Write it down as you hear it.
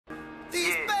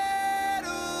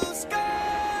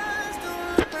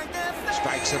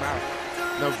strikes him out.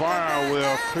 Navarro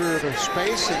will clear the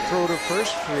space and throw to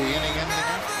first for the inning ending.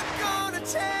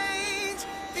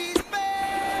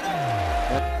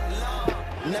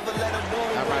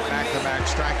 How about back-to-back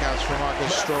strikeouts for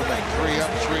Marcus Stroman? 3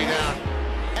 up, 3 down.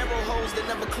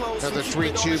 Another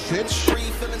 3-2 pitch. Strike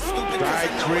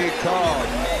 3 called.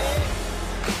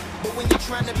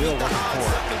 Still 1-4.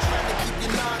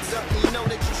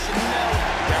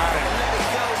 Got it.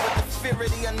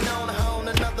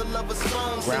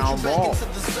 Ground ball.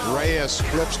 Reyes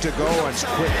flips to Goins.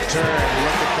 Quick turn.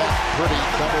 Look at that pretty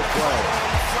double play.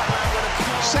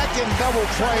 Second double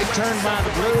play turned by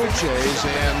the Blue Jays,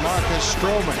 and Marcus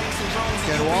Stroman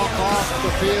can walk off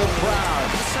the field proud.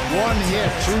 1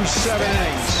 hit through 7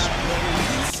 innings.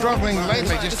 Struggling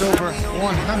lately, just over 100,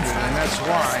 and that's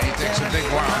why he takes a big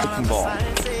wild ball.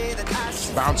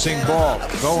 Bouncing ball.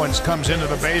 Goins comes into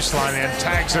the baseline and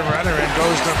tags the runner and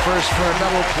goes to first for a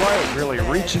double play. Really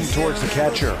reaching towards the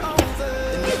catcher.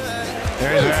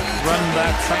 There's that run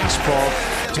back fastball,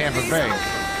 Tampa Bay.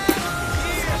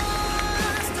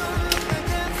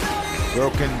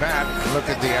 Broken bat. Look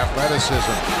at the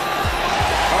athleticism.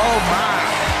 Oh my!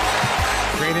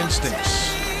 Great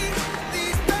instincts.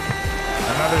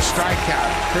 Another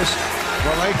strikeout. Chris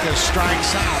Valleca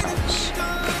strikes out.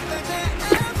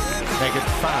 Make it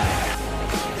 5.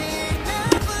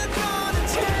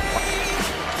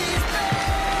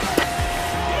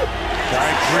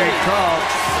 Strike 3 call.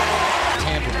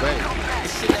 Tampa Bay.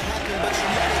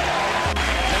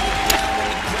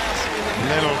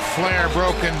 Little flare,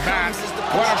 broken bat.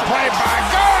 What a play by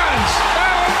Goins!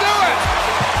 That'll do it!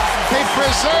 He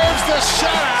preserves the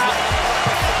shutout.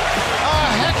 A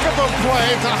heck of a play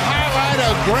to highlight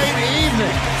a great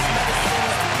evening.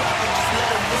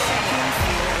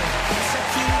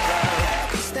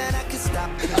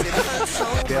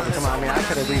 Be able to come on. I mean, I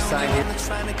could have re-signed him.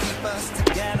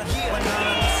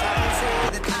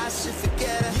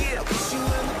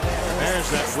 There's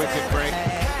that wicket break.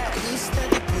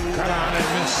 Cut out and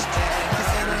missed.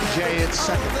 Jay at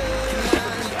second.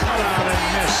 Cut out and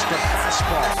missed the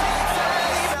fastball.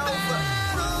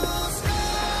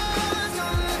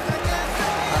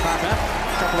 How about that?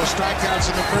 A couple of strikeouts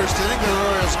in the first inning. The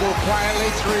Royals go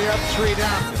quietly, 3 up, 3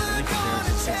 down.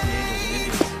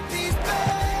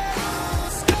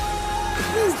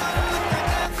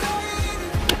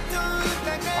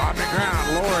 On the ground,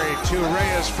 Laurie to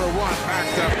Reyes for 1. Back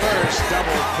to first,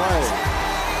 double play.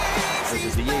 This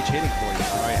is the DH hitting for you.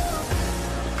 Oh, yeah.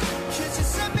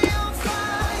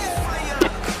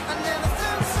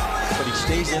 But he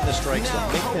stays in the strike zone.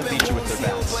 Make them beat you with their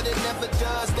bats.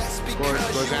 Gordon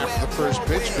goes after the first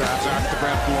pitch, drives out to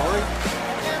Brent Laurie.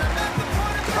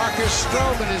 Marcus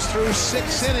Stroman is through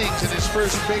 6 innings in his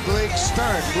first big league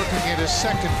start, looking at his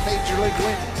second major league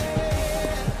win.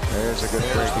 There's a good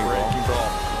breaking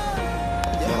ball.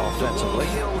 Offensively,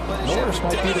 Norris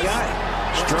might be the guy.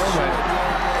 Stroman,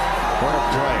 what a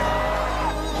play.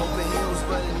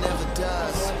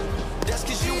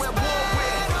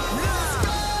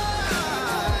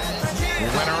 He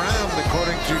went around,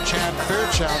 according to Chad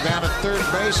Fairchild, down at third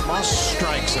base. Moss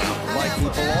strikes out. Like he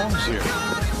belongs here.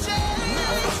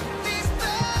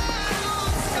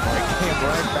 He came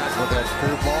right back with that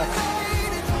curveball.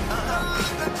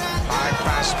 High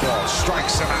fastball,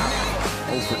 strikes him out.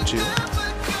 0 for 2.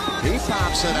 He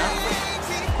pops it out.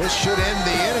 This should end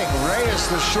the inning. Reyes,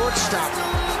 the shortstop,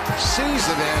 sees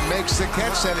it and makes the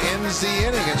catch that ends the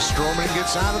inning, and Stroman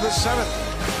gets out of the 7th.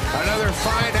 Another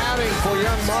fine outing for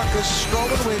young Marcus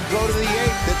Stroman. We go to the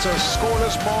 8th. It's a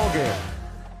scoreless ball game.